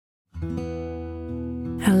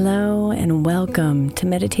Hello and welcome to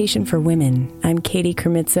Meditation for Women. I'm Katie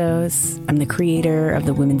Kremitzos. I'm the creator of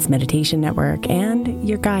the Women's Meditation Network and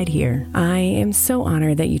your guide here. I am so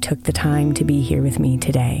honored that you took the time to be here with me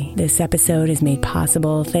today. This episode is made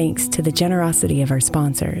possible thanks to the generosity of our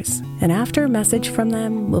sponsors. And after a message from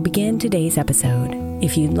them, we'll begin today's episode.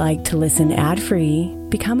 If you'd like to listen ad-free,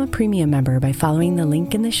 become a premium member by following the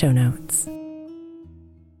link in the show notes.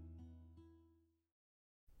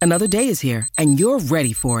 Another day is here, and you're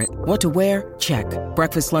ready for it. What to wear? Check.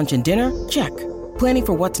 Breakfast, lunch, and dinner? Check. Planning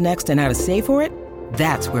for what's next and how to save for it?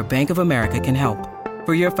 That's where Bank of America can help.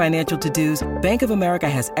 For your financial to-dos, Bank of America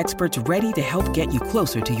has experts ready to help get you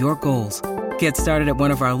closer to your goals. Get started at one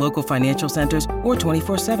of our local financial centers or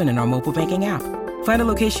 24/7 in our mobile banking app. Find a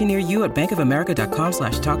location near you at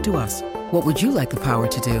bankofamerica.com/talktous. What would you like the power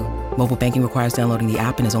to do? Mobile banking requires downloading the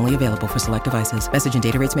app and is only available for select devices. Message and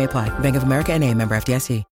data rates may apply. Bank of America N.A., member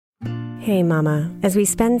FDIC. Hey Mama, as we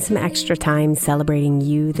spend some extra time celebrating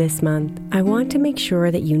you this month, I want to make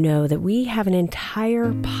sure that you know that we have an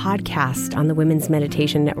entire podcast on the Women's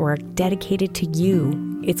Meditation Network dedicated to you.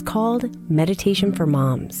 It's called Meditation for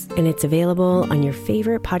Moms, and it's available on your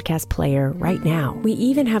favorite podcast player right now. We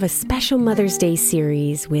even have a special Mother's Day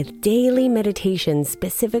series with daily meditations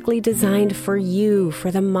specifically designed for you,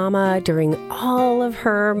 for the mama, during all of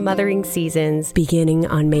her mothering seasons, beginning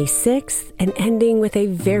on May 6th and ending with a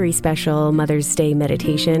very special Mother's Day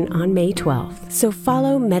meditation on May 12th. So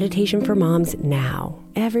follow Meditation for Moms now,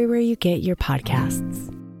 everywhere you get your podcasts.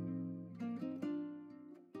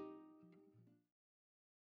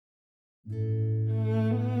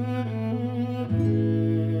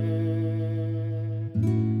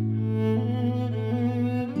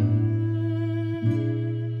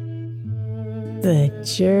 The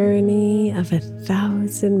journey of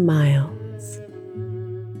 1,000 miles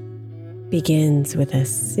begins with a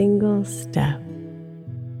single step.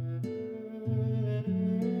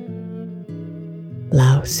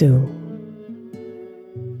 Lao Tzu.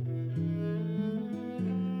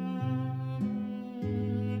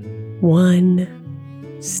 One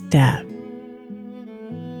step.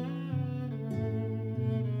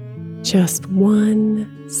 Just one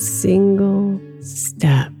single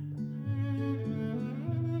step.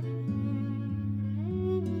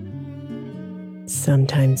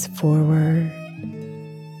 Sometimes forward,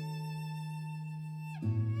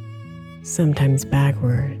 sometimes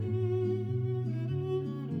backward,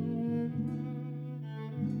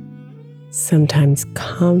 sometimes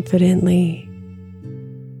confidently,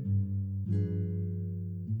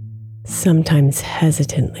 sometimes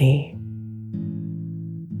hesitantly.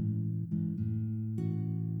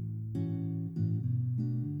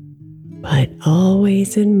 But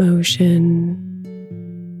always in motion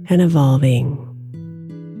and evolving.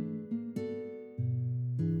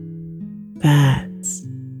 That's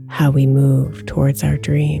how we move towards our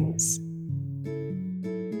dreams.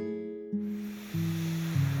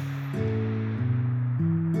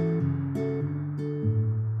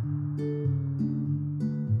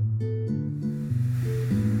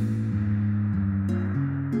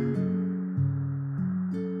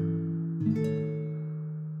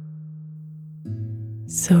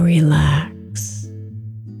 So relax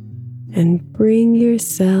and bring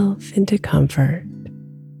yourself into comfort.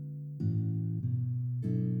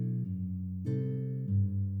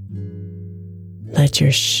 Let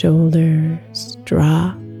your shoulders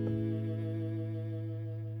drop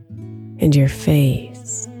and your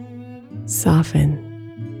face soften.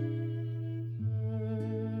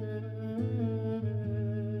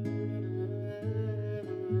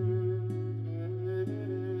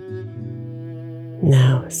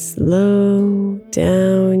 Now slow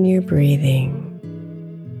down your breathing,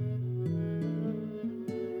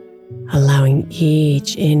 allowing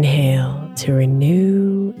each inhale to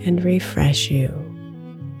renew and refresh you.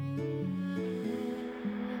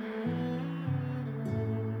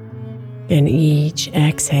 And each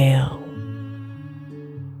exhale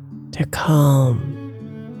to calm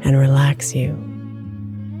and relax you.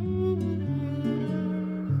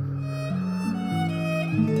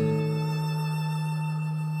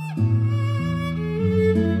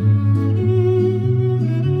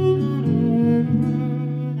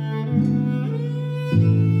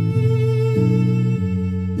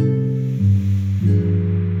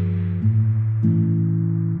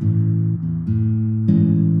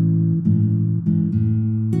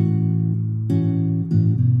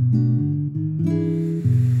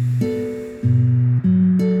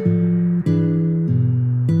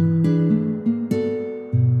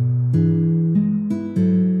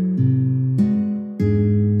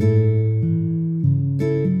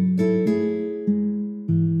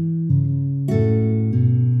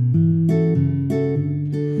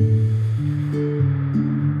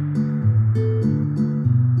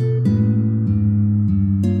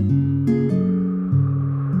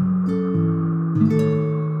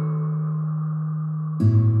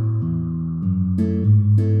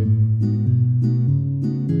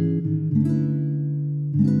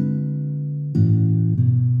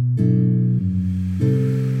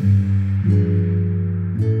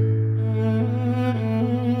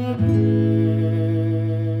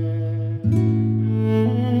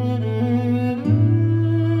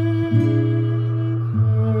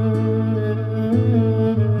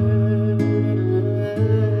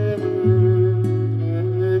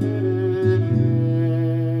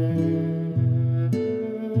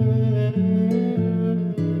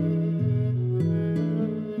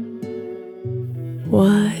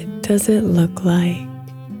 does it look like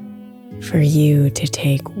for you to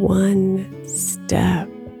take one step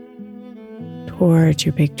towards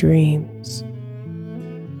your big dreams?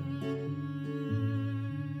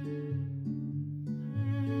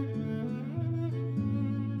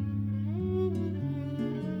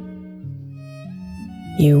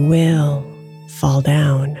 You will fall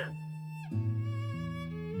down.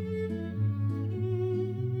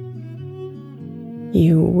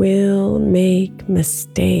 You will make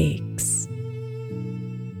mistakes.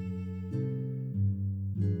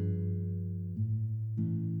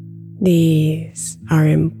 These are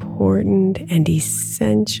important and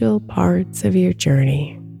essential parts of your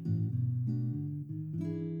journey.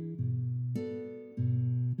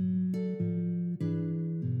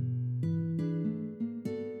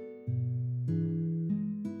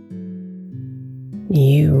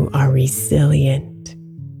 You are resilient.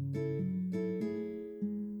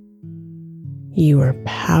 You are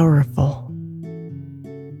powerful.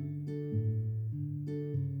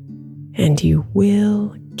 And you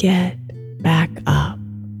will get back up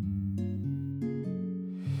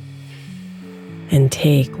and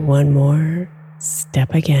take one more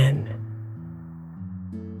step again.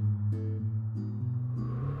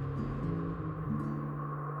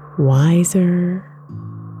 Wiser,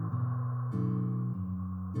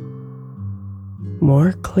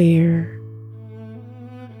 more clear,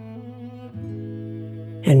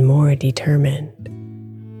 and more determined.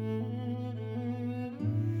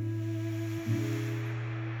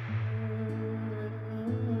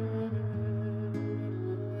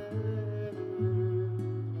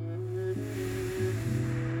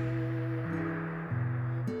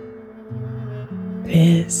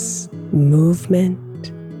 This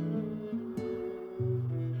movement,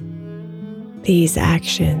 these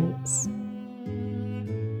actions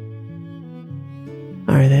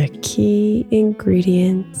are the key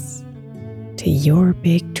ingredients to your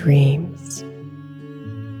big dreams.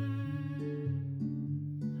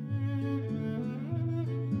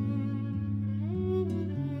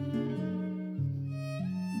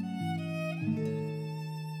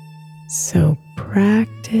 So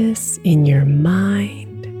practice in your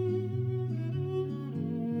mind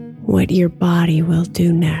what your body will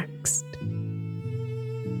do next.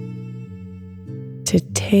 To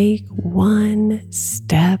take one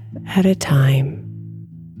step at a time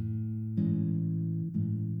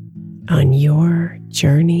on your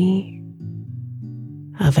journey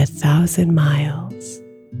of 1,000 miles.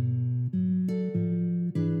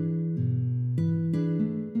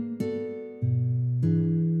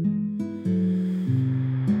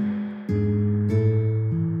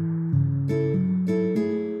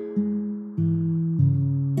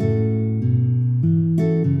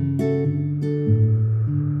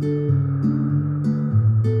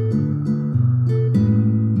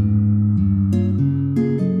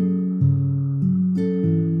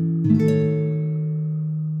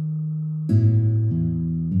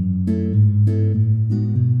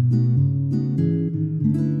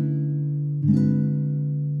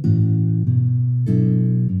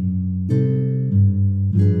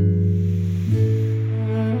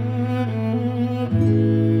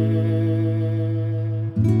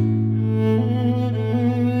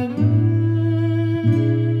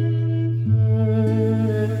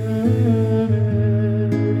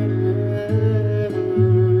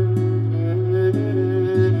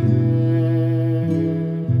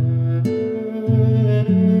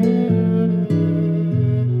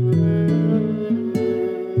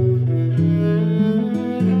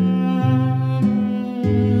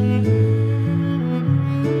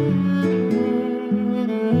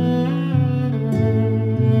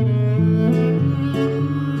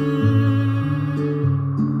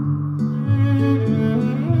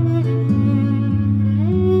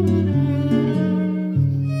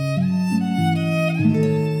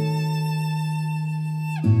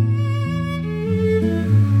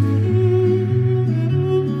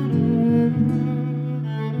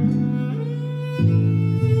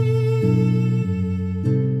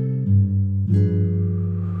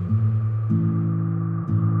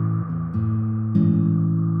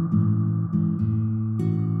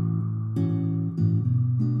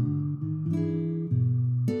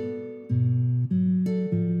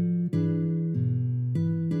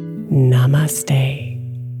 Namaste,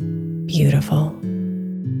 beautiful.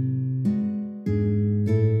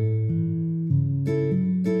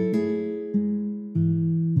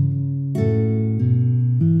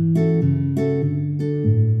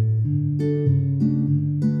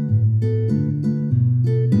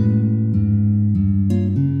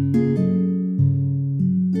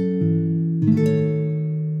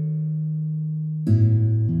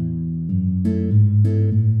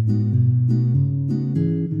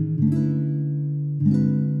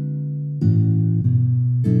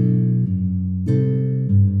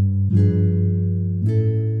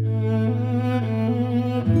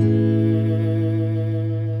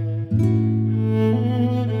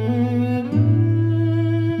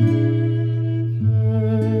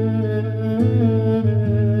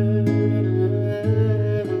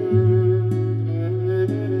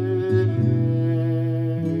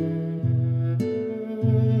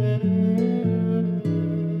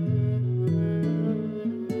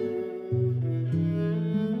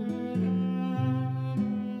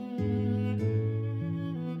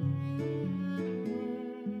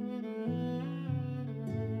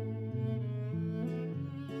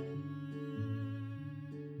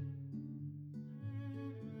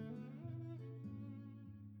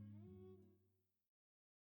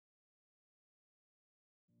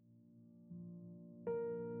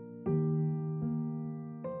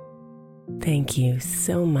 Thank you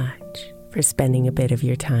so much for spending a bit of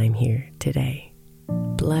your time here today.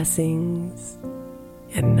 Blessings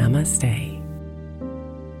and namaste.